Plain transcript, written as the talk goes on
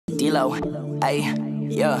D-Lo, ayy,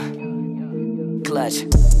 yeah. Clutch.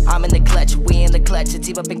 I'm in the clutch, we in the clutch,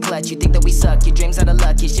 it's up in clutch. You think that we suck, your dreams are the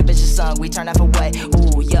luck, your ship is just sung, we turn half away.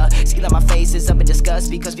 Ooh, yeah, skin on my face is up in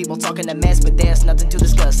disgust because people talking a mess, but there's nothing to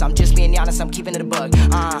discuss. I'm just being honest, I'm keeping it a bug.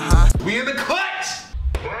 We in the clutch!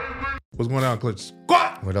 What's going on, Clutch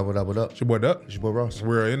Squad? What up, what up, what up? It's your boy Duck. It's your boy Ross.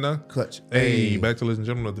 We're in the Clutch. Hey, back to ladies and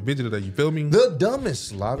gentlemen of the video today. You feel me? The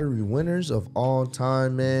dumbest lottery winners of all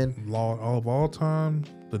time, man. Of all time,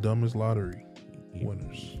 the dumbest lottery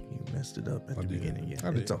winners. You messed it up at the beginning. Yeah,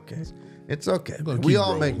 I did. it's okay. It's okay. We're gonna We keep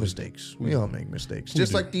all make rolling. mistakes. We all make mistakes.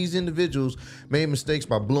 Just do. like these individuals made mistakes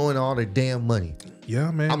by blowing all their damn money.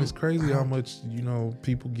 Yeah, man, it's crazy how much, you know,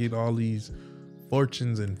 people get all these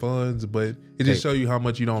fortunes and funds, but it just show you how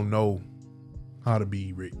much you don't know how to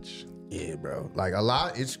be rich. Yeah, bro. Like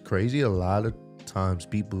it's crazy. A lot of times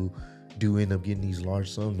people do end up getting these large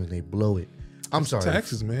sums and they blow it. I'm sorry.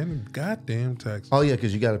 Taxes, man. Goddamn taxes. Oh yeah,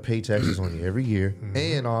 because you got to pay taxes on it every year,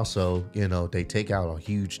 and also, you know, they take out a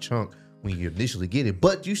huge chunk when you initially get it,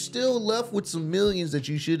 but you still left with some millions that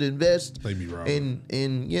you should invest. They be wrong.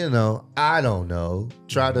 in you know, I don't know.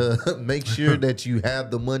 Try to make sure that you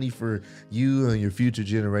have the money for you and your future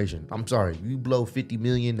generation. I'm sorry, you blow 50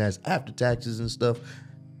 million. That's after taxes and stuff.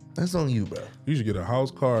 That's on you, bro. You should get a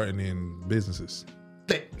house, car, and then businesses.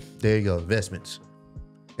 There you go, investments.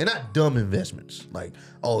 And not dumb investments. Like,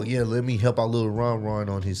 oh yeah, let me help our little Ron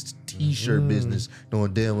on his t-shirt business,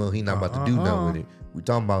 knowing damn well he not about to do nothing with it. We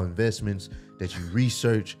talking about investments that you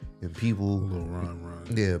research and people, Little Ron.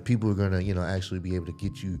 yeah, people are gonna, you know, actually be able to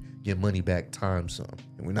get you your money back time some.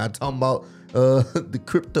 And we're not talking about the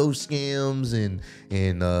crypto scams and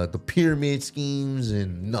the pyramid schemes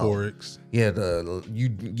and no. Forex. Yeah, you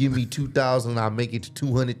give me 2,000, I'll make it to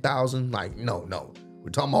 200,000. Like, no. We're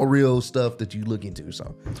talking about real stuff that you look into.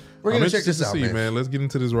 So we're gonna check this out, man. Let's get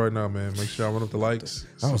into this right now, man. Make sure I run up the likes.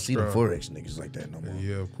 I don't see the subscribe. Forex niggas like that no more.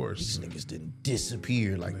 Yeah, of course. These niggas didn't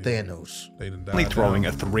disappear like Thanos. They done Only died throwing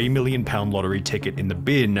down. a £3 million lottery ticket in the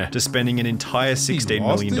bin to spending an entire $16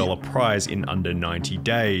 million lost prize in under 90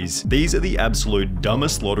 days. These are the absolute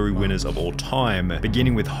dumbest lottery winners of all time,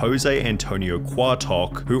 beginning with Jose Antonio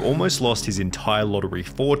Cuartoc, who almost lost his entire lottery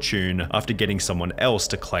fortune after getting someone else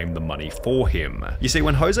to claim the money for him. You see,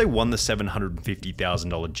 when Jose won the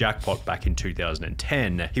 $750,000 jackpot back in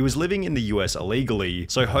 2010, he was living in the US illegally,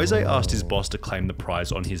 so Jose asked his boss to claim the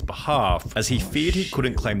prize on his behalf, as he feared he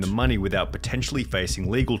couldn't claim the money without potentially facing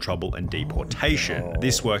legal trouble and deportation.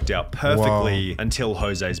 This worked out perfectly until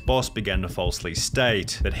Jose's boss began to falsely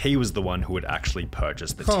state that he was the one who had actually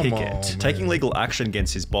purchased the ticket. Taking legal action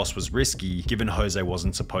against his boss was risky, given Jose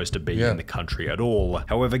wasn't supposed to be in the country at all.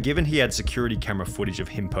 However, given he had security camera footage of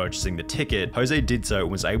him purchasing the ticket, Jose did so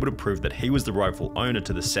and was able to prove that he was the rightful owner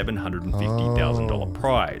to the $750,000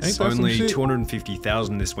 prize. Only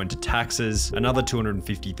 $250,000 this went to taxes, another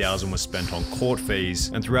 $250,000 was spent on court fees,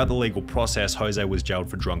 and throughout the legal process, Jose was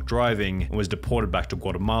jailed for drunk driving and was deported back to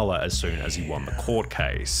Guatemala as soon as he won the court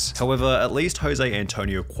case. However, at least Jose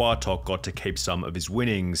Antonio Cuartoc got to keep some of his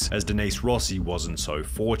winnings, as Denise Rossi wasn't so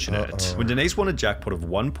fortunate. When Denise won a jackpot of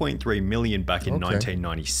 $1.3 million back in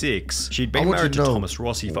 1996, she'd been married to Thomas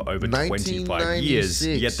Rossi for over 25 years,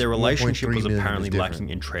 yet their relationship was apparently lacking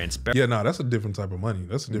in transparency. Yeah, no, that's a different type of money.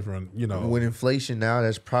 That's a different, you know. With inflation now,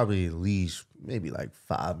 that's probably at least maybe like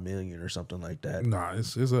 5 million or something like that. Nah,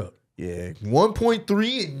 it's up. Yeah,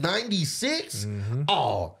 1.3 and 96.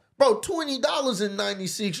 Oh, bro, $20 in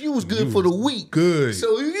 96. You was good for the week. Good.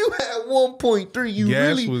 So if you had 1.3, you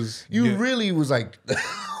Gas really was like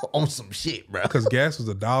on some shit, bro. Because gas was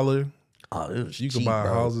 $1. Oh, it was You cheap, could buy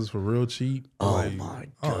bro. houses for real cheap. Oh Like, my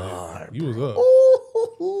yeah, god, you was up.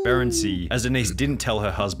 As Denise didn't tell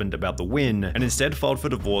her husband about the win and instead filed for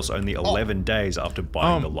divorce only 11 days after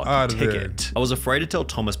buying the lucky ticket. I was afraid to tell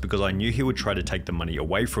Thomas because I knew he would try to take the money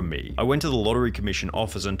away from me. I went to the Lottery Commission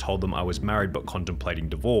office and told them I was married but contemplating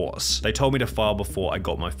divorce. They told me to file before I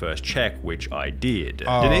got my first check, which I did.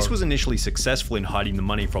 Denise was initially successful in hiding the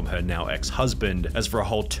money from her now ex-husband, as for a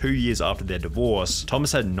whole 2 years after their divorce,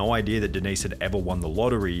 Thomas had no idea that Denise had ever won the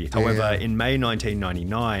lottery. However, in May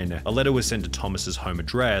 1999, a letter was sent to Thomas's home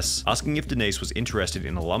address asking if Denise was interested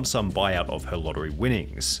in a lump sum buyout of her lottery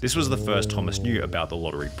winnings. This was the first Thomas knew about the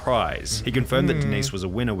lottery prize. He confirmed that Denise was a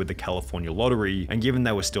winner with the California lottery, and given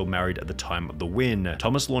they were still married at the time of the win,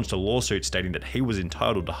 Thomas launched a lawsuit stating that he was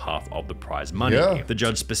entitled to half of the prize money. The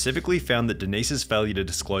judge specifically found that Denise's failure to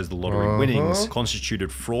disclose the lottery winnings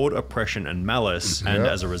constituted fraud, oppression, and malice, and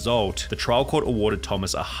as a result, the trial court awarded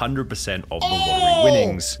Thomas 100% of the lottery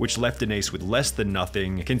winnings, which left Denise with less than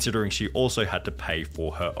nothing, considering she also had to pay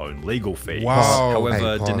for her her own legal fees. Wow. However,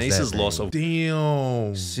 Hey, pause Denise's that, loss man. of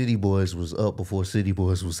Damn. City Boys was up before City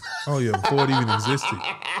Boys was. Oh yeah, before it even existed.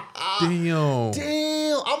 Damn.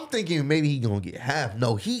 Damn, I'm thinking maybe he gonna get half.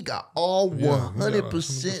 No, he got all Yeah, he got 100%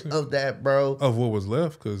 100%. of that, bro. Of what was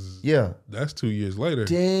left, because Yeah. that's 2 years later.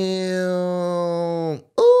 Damn.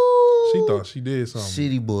 Ooh. She thought she did something.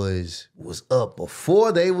 City Boys was up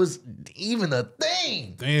before they was even a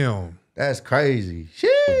thing. Damn. That's crazy.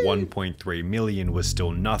 Shit. 1.3 million was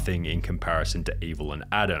still nothing in comparison to Evelyn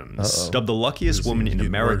Adams. Dubbed the luckiest This woman seems in getting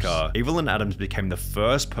America, worse. Evelyn Adams became the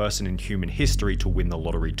first person in human history to win the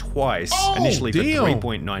lottery twice, Oh, initially damn. for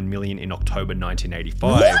 3.9 million in October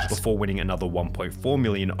 1985, What? before winning another 1.4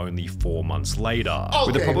 million only 4 months later.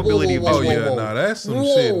 With the Okay, probability whoa, of Oh this yeah, whoa. nah, that's some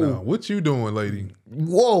Whoa. shit now. What you doing, lady?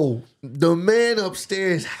 Whoa. The man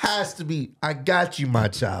upstairs has to be. I got you, my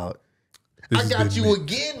child. This I has got been you meant.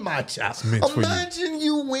 again, my child. meant for you. Imagine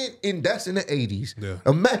you win, and that's in the 80s. Yeah.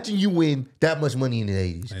 Imagine you win that much money in the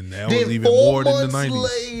 80s. And that then was even 4 more than the months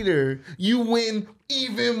 90s. later, you win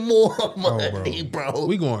even more Oh, money, bro.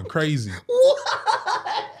 We going crazy. What?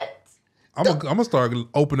 I'm gonna start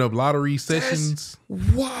open up lottery sessions.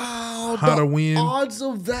 Wow. How the to win. odds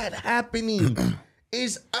of that happening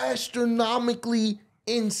is astronomically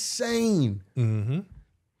insane. Mm-hmm.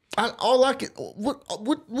 All I can,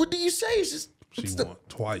 what do you say? It's just, She it's, won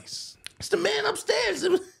twice. it's the man upstairs.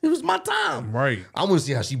 It was my time. Right. I want to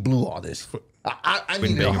see how she blew all this. I When need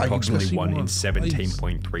to know being how you do approximately it. She 1 in won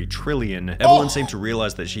 17.3 trillion, Evelyn seemed to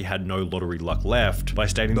realize that she had no lottery luck left by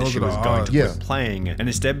stating that Those she are the was going odds. to Yeah. quit playing, and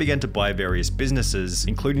instead began to buy various businesses,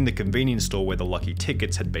 including the convenience store where the lucky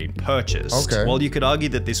tickets had been purchased. Okay. While you could argue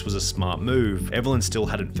that this was a smart move, Evelyn still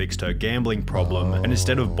hadn't fixed her gambling problem, and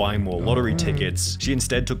instead of buying more lottery tickets, she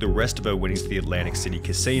instead took the rest of her winnings to the Atlantic City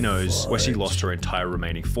casinos, where she lost her entire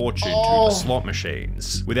remaining fortune to the slot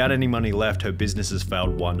machines. Without any money left, her businesses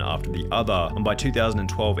failed one after the other, and by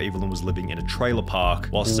 2012, Evelyn was living in a trailer park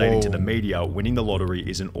while stating to the media, winning the lottery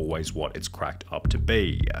isn't always what it's cracked up to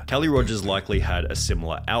be. Kelly Rogers likely had a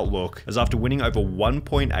similar outlook, as after winning over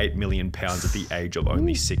 1.8 million pounds at the age of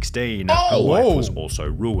only 16, her life was also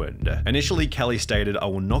ruined. Initially, Kelly stated, "I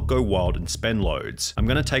will not go wild and spend loads. I'm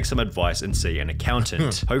going to take some advice and see an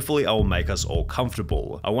accountant. Hopefully I will make us all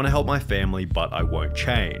comfortable. I want to help my family, but I won't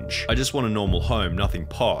change. I just want a normal home, nothing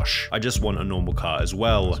posh. I just want a normal car as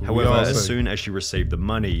well." However, all as say. soon as she received the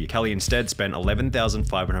money, Kelly instead spent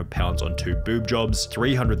 £11,500 on 2 boob jobs,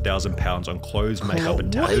 £300,000 on clothes, makeup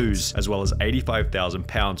and tattoos, as well as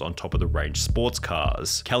 £85,000 on top of the range sports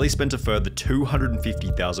cars. Kelly spent a further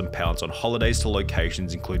 £250,000 on holidays to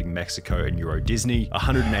locations including Mexico and Euro Disney,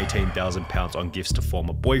 £118,000 on gifts to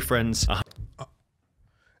former boyfriends,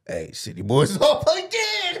 Hey, City Boys up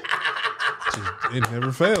again. It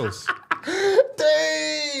never fails.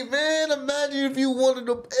 Dang, man. Imagine if you wanted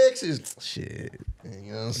them exes. Shit.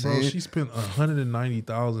 You know what I'm saying? Bro, she spent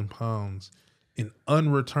 £190,000 in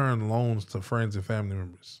unreturned loans to friends and family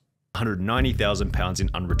members. £190,000 in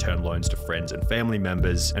unreturned loans to friends and family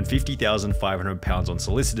members, and £50,500 on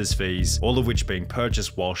solicitors' fees, all of which being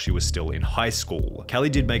purchased while she was still in high school. Kelly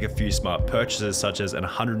did make a few smart purchases, such as an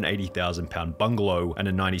 £180,000 bungalow and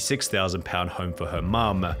a £96,000 home for her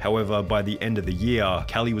mum. However, by the end of the year,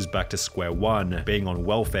 Kelly was back to square one, being on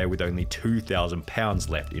welfare with only £2,000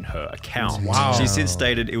 left in her account. Wow. She since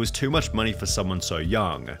stated, "It was too much money for someone so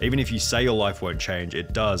young. Even if you say your life won't change,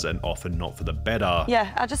 it does, and often not for the better."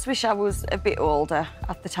 Yeah, I just wish I was a bit older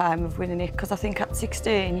at the time of winning it, because I think at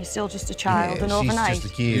 16 you're still just a child, and she's overnight just a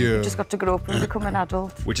kid. Yeah. you've just got to grow up and become an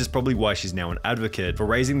adult. Which is probably why she's now an advocate for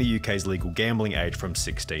raising the UK's legal gambling age from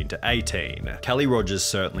 16 to 18. Kelly Rogers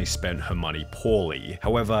certainly spent her money poorly.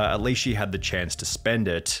 However, at least she had the chance to spend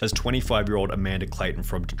it, as 25-year-old Amanda Clayton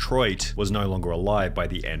from Detroit was no longer alive by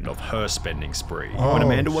the end of her spending spree. When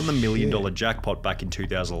Amanda won the $1 million jackpot back in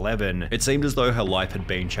 2011, it seemed as though her life had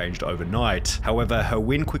been changed overnight. However, her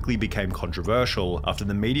win quickly became controversial after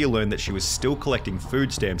the media learned that she was still collecting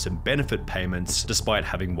food stamps and benefit payments despite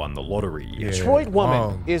having won the lottery. Detroit woman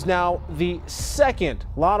Wow. is now the second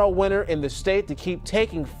lotto winner in the state to keep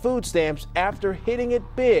taking food stamps after hitting it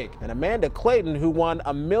big. And Amanda Clayton, who won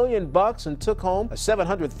 $1 million and took home a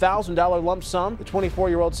 $700,000 lump sum, the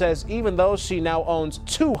 24-year-old says even though she now owns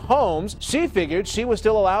 2 homes, she figured she was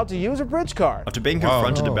still allowed to use a bridge card. After being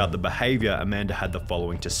confronted about the behavior, Amanda had the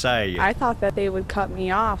following to say. I thought that they would cut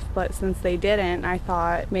me off off, but since they didn't, I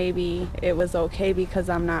thought maybe it was okay because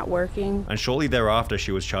I'm not working. And shortly thereafter,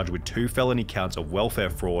 she was charged with 2 felony counts of welfare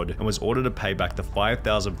fraud and was ordered to pay back the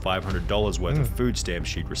 $5,500 worth of food stamps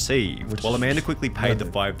she'd received. While Amanda quickly paid the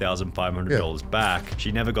 $5,500 back,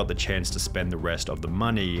 she never got the chance to spend the rest of the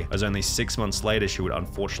money, as only 6 months later she would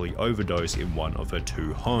unfortunately overdose in one of her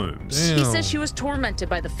 2 homes. He says she was tormented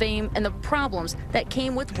by the fame and the problems that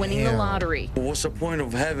came with winning the lottery. What's the point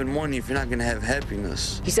of having money if you're not gonna have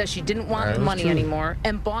happiness? He says she didn't want the money anymore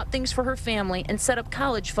and bought things for her family and set up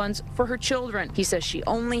college funds for her children. He says she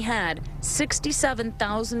only had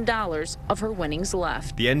 $67,000 of her winnings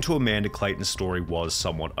left. The end to Amanda Clayton's story was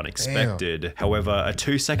somewhat unexpected. However, a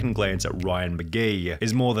 2-second glance at Ryan McGee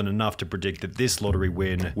is more than enough to predict that this lottery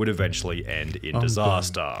win would eventually end in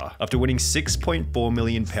disaster. After winning £6.4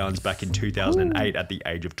 million back in 2008 at the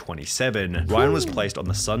age of 27, Ryan was placed on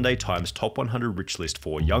the Sunday Times Top 100 Rich list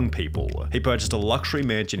for young people. He purchased a luxury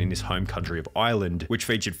mansion in his home country of Ireland, which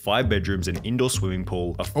featured 5 bedrooms, an indoor swimming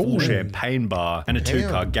pool, a full champagne bar, and a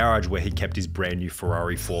 2-car garage where he kept his brand new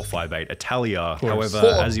Ferrari 458 Italia. However,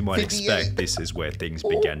 as you might expect, this is where things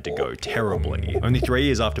began to go terribly. Only 3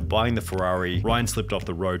 years after buying the Ferrari, Ryan slipped off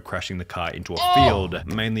the road, crashing the car into a field,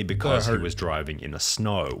 mainly because he was driving in the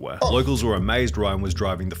snow. Locals were amazed Ryan was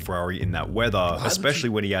driving the Ferrari in that weather, especially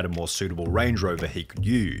when he had a more suitable Range Rover he could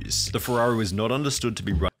use. The Ferrari was not understood to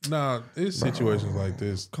be run. Nah, it's situations like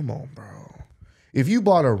this. Come on, bro. If you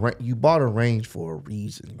bought a Range for a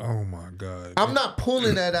reason. Oh my God. I'm not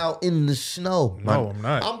pulling that out in the snow. No, I'm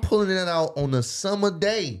not. I'm pulling that out on a summer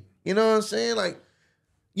day. You know what I'm saying? Like,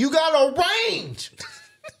 you got a Range.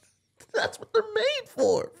 That's what they're made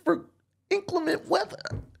for inclement weather.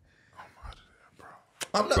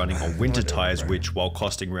 Running on winter tires, which, while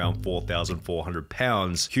costing around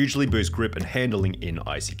 £4,400, hugely boost grip and handling in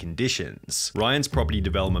icy conditions. Ryan's property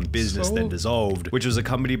development business then dissolved, which was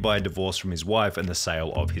accompanied by a divorce from his wife and the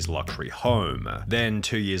sale of his luxury home. Then,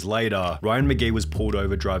 2 years later, Ryan McGee was pulled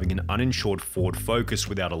over driving an uninsured Ford Focus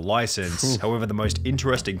without a license. However, the most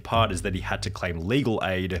interesting part is that he had to claim legal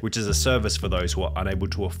aid, which is a service for those who are unable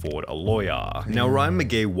to afford a lawyer. Now, Ryan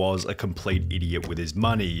McGee was a complete idiot with his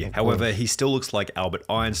money. However, he still looks like Albert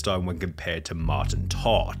Einstein when compared to Martin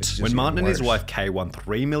Todt. When Martin and his wife Kay won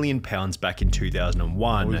 £3 million back in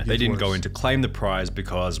 2001, they didn't go in to claim the prize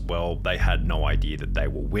because, well, they had no idea that they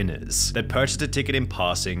were winners. They'd purchased a ticket in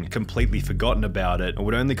passing, completely forgotten about it, and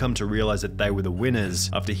would only come to realize that they were the winners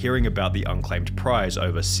after hearing about the unclaimed prize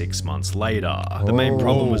over 6 months later. The main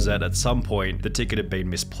problem was that at some point, the ticket had been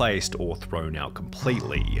misplaced or thrown out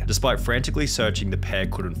completely. Despite frantically searching, the pair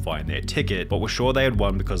couldn't find their ticket, but were sure they had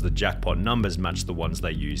won because the jackpot numbers matched the ones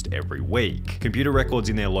they used every week. Computer records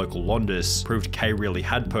in their local Londis proved Kay really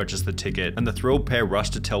had purchased the ticket, and the thrilled pair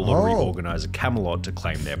rushed to tell lottery organizer Camelot to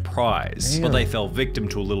claim their prize. But they fell victim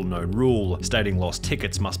to a little-known rule, stating lost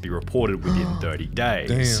tickets must be reported within 30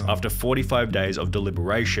 days. After 45 days of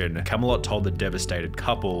deliberation, Camelot told the devastated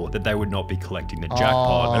couple that they would not be collecting the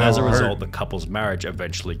jackpot, and as a result, the couple's marriage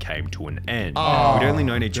eventually came to an end. We'd only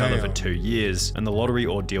known each other for 2 years, and the lottery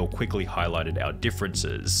ordeal quickly highlighted our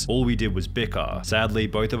differences. All we did was bicker. Sadly,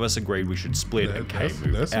 both of us agreed we should split, and Kay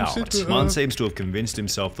moved out. Martin seems to have convinced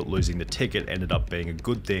himself that losing the ticket ended up being a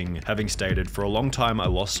good thing, having stated, "For a long time I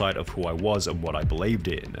lost sight of who I was and what I believed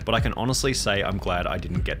in, but I can honestly say I'm glad I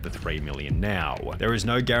didn't get the $3 million now. There is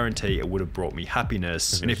no guarantee it would have brought me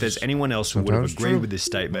happiness, and if there's anyone else who would have agreed with this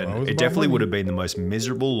statement, it definitely would have been the most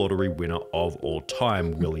miserable lottery winner of all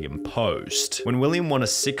time, William Post." When William won a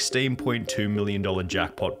 $16.2 million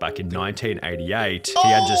jackpot back in 1988, he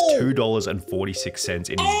had just $2.46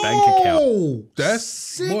 in his bank account.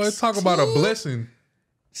 That's, boy, talk about a blessing.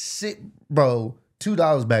 Bro,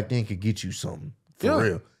 $2 back then could get you something. For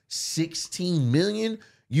real. 16 million?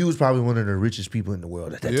 You was probably one of the richest people in the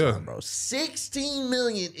world at that time, bro. 16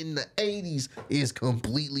 million in the 80s is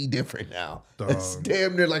completely different now. It's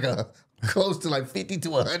damn near like close to like $50 to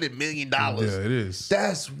 $100 million. Yeah, it is.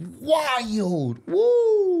 That's wild.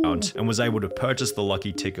 Woo. And was able to purchase the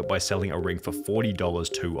lucky ticket by selling a ring for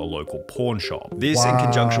 $40 to a local pawn shop. This, in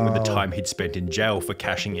conjunction with the time he'd spent in jail for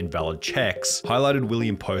cashing invalid checks, highlighted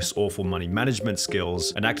William Post's awful money management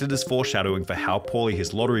skills and acted as foreshadowing for how poorly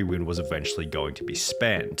his lottery win was eventually going to be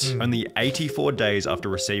spent. Only 84 days after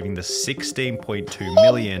receiving the $16.2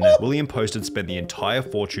 million, William Post had spent the entire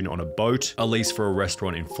fortune on a boat, a lease for a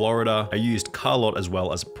restaurant in Florida, a used car lot, as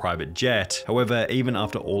well as a private jet. However, even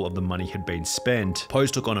after all of the money had been spent,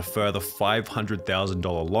 Post took on a further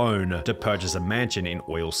 $500,000 loan to purchase a mansion in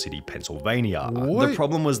Oil City, Pennsylvania. What? The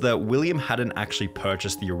problem was that William hadn't actually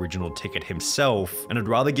purchased the original ticket himself and had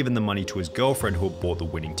rather given the money to his girlfriend who had bought the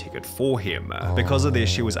winning ticket for him. Because of this,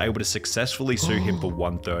 she was able to successfully sue him for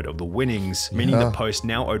 1/3 of the winnings, meaning that Post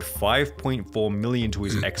now owed $5.4 million to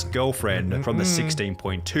his ex-girlfriend from the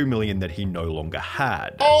 $16.2 million that he no longer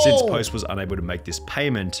had. Since Post was unable to make this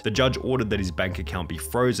payment, the judge ordered that his bank account be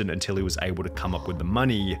frozen until he was able to come up with the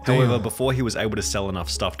money. However, before he was able to sell enough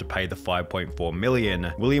stuff to pay the $5.4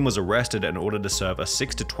 million, William was arrested and ordered to serve a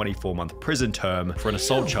 6 to 24 month prison term for an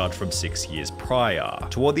assault charge from 6 years prior.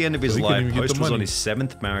 Toward the end of his life, Post was on his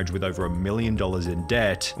 7th marriage with over $1 million in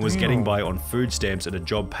debt and was getting by on food stamps at a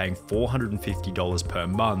job paying $450 per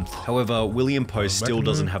month. However, William Post still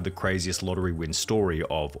doesn't have the craziest lottery win story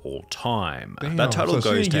of all time. That title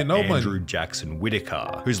goes to Andrew Jackson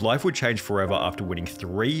Whitaker, whose life would change forever after winning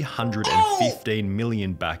 $315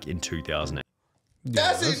 million back in 2008.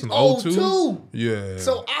 That's in 02. Yeah.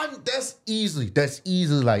 So that's easily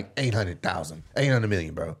like 800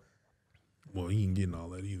 million, bro. Well, he ain't getting all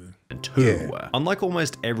that either. Unlike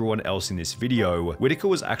almost everyone else in this video, Whitaker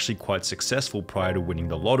was actually quite successful prior to winning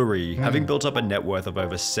the lottery, having built up a net worth of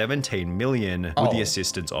over $17 million with the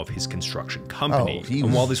assistance of his construction company.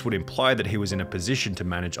 And while this would imply that he was in a position to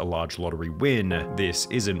manage a large lottery win, this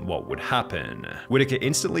isn't what would happen. Whitaker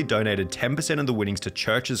instantly donated 10% of the winnings to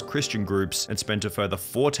churches, Christian groups, and spent a further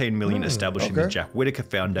 $14 million establishing the Jack Whitaker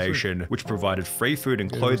Foundation, which provided free food and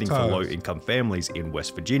clothing for low-income families in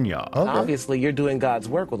West Virginia. Obviously, you're doing God's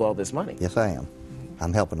work with all this money. Yes, I am.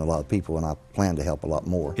 I'm helping a lot of people, and I plan to help a lot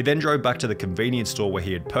more. He then drove back to the convenience store where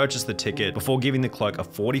he had purchased the ticket before giving the clerk a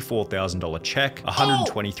 $44,000 check, a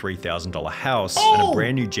 $123,000 house, and a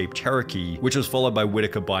brand new Jeep Cherokee, which was followed by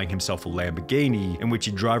Whitaker buying himself a Lamborghini, in which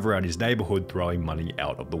he'd drive around his neighborhood throwing money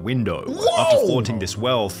out of the window. After flaunting this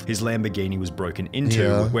wealth, his Lamborghini was broken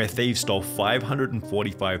into, where thieves stole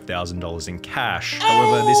 $545,000 in cash.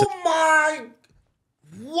 However, this...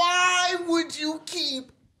 Why would you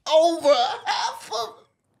keep over half of...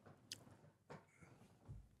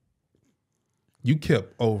 You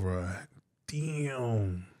kept over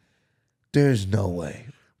damn. There's no way.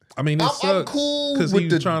 I mean, it sucks cool because he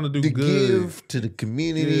was trying to do good. Give to the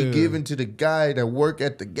community, giving to the guy that work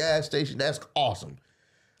at the gas station. That's awesome.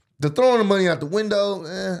 The throwing the money out the window,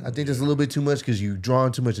 I think that's a little bit too much because you're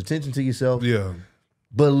drawing too much attention to yourself. Yeah.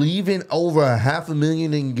 But leaving over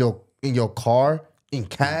 $500,000 in your car in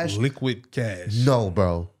cash, liquid cash. No,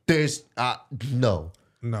 bro. There's no.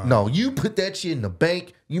 You put that shit in the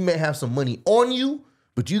bank. You may have some money on you,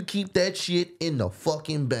 but you keep that shit in the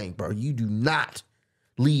fucking bank, bro. You do not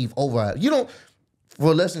leave over. You don't.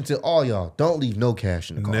 For a lesson to all y'all, don't leave no cash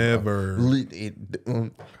in the car. Never. I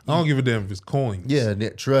don't give a damn if it's coins. Yeah,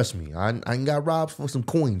 trust me. I ain't got robbed for some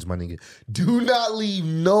coins, my nigga. Do not leave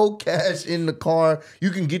no cash in the car. You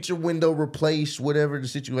can get your window replaced, whatever the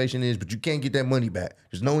situation is, but you can't get that money back.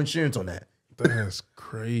 There's no insurance on that. That's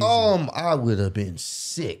crazy. I would have been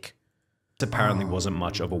sick. Apparently wasn't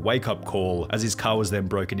much of a wake-up call, as his car was then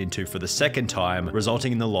broken into for the second time,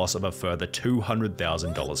 resulting in the loss of a further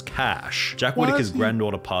 $200,000 cash. Jack Whitaker's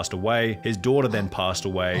granddaughter passed away, his daughter then passed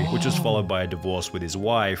away, which was followed by a divorce with his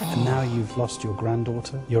wife. And now you've lost your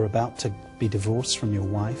granddaughter, you're about to be divorced from your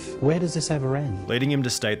wife. Where does this ever end? Leading him to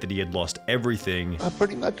state that he had lost everything. I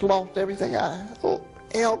pretty much lost everything I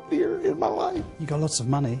held dear in my life. You got lots of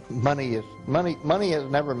money. Money has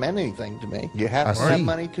never meant anything to me. You have to have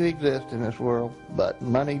money to exist in this world, but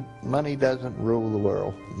money doesn't rule the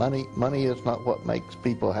world. Money is not what makes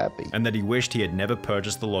people happy. And that he wished he had never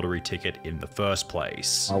purchased the lottery ticket in the first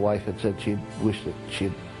place. My wife had said she'd wished that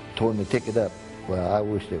she'd torn the ticket up. Well, I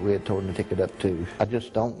wish that we had torn the ticket up too. I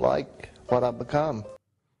just don't like what I've become.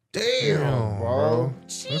 Damn, bro.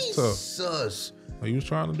 That's tough. He was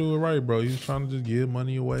trying to do it right, bro. He was trying to just give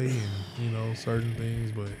money away and, certain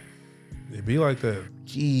things, but it be like that.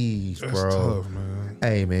 Jeez, That's bro. tough, man.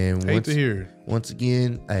 Hey, man. Hate to hear it. Once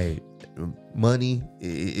again, money,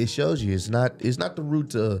 it shows you it's not the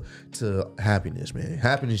root to happiness, man.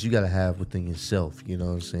 Happiness you got to have within yourself, you know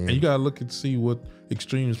what I'm saying? And you got to look and see what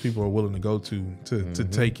extremes people are willing to go to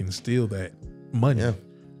take and steal that money. Yeah.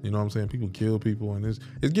 You know what I'm saying? People kill people, and it's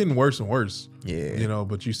getting worse and worse. Yeah.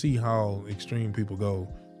 But you see how extreme people go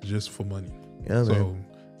just for money. Yeah, so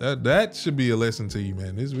that should be a lesson to you,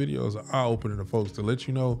 man. This video is an eye-opener to folks to let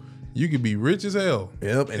you know you could be rich as hell.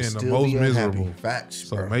 Yep, and the still most be miserable. Unhappy. Facts,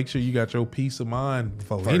 so bro. make sure you got your peace of mind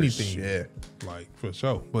before anything. Yeah. Like, for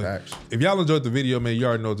sure. But Facts. if y'all enjoyed the video, man, you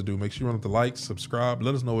already know what to do. Make sure you run up the likes, subscribe.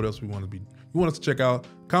 Let us know what else we want to be you want us to check out,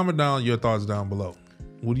 comment down your thoughts down below.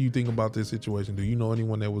 What do you think about this situation? Do you know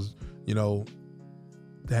anyone that was, you know,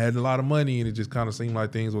 had a lot of money and it just kind of seemed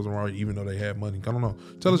like things wasn't right even though they had money? I don't know.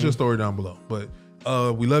 Tell us your story down below. But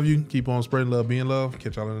we love you. Keep on spreading love, being love.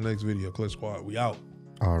 Catch y'all in the next video. Clutch Squad, we out.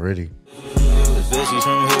 Already. The bitch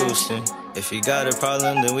from Houston. If you got a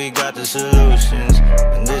problem, then we got the solutions.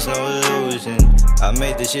 And there's no illusion. I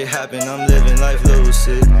made this shit happen, I'm living life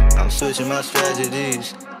lucid. I'm switching my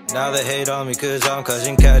strategies. Now they hate on me cause I'm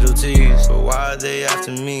causing casualties. So why are they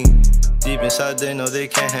after me? Deep inside they know they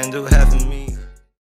can't handle half of me.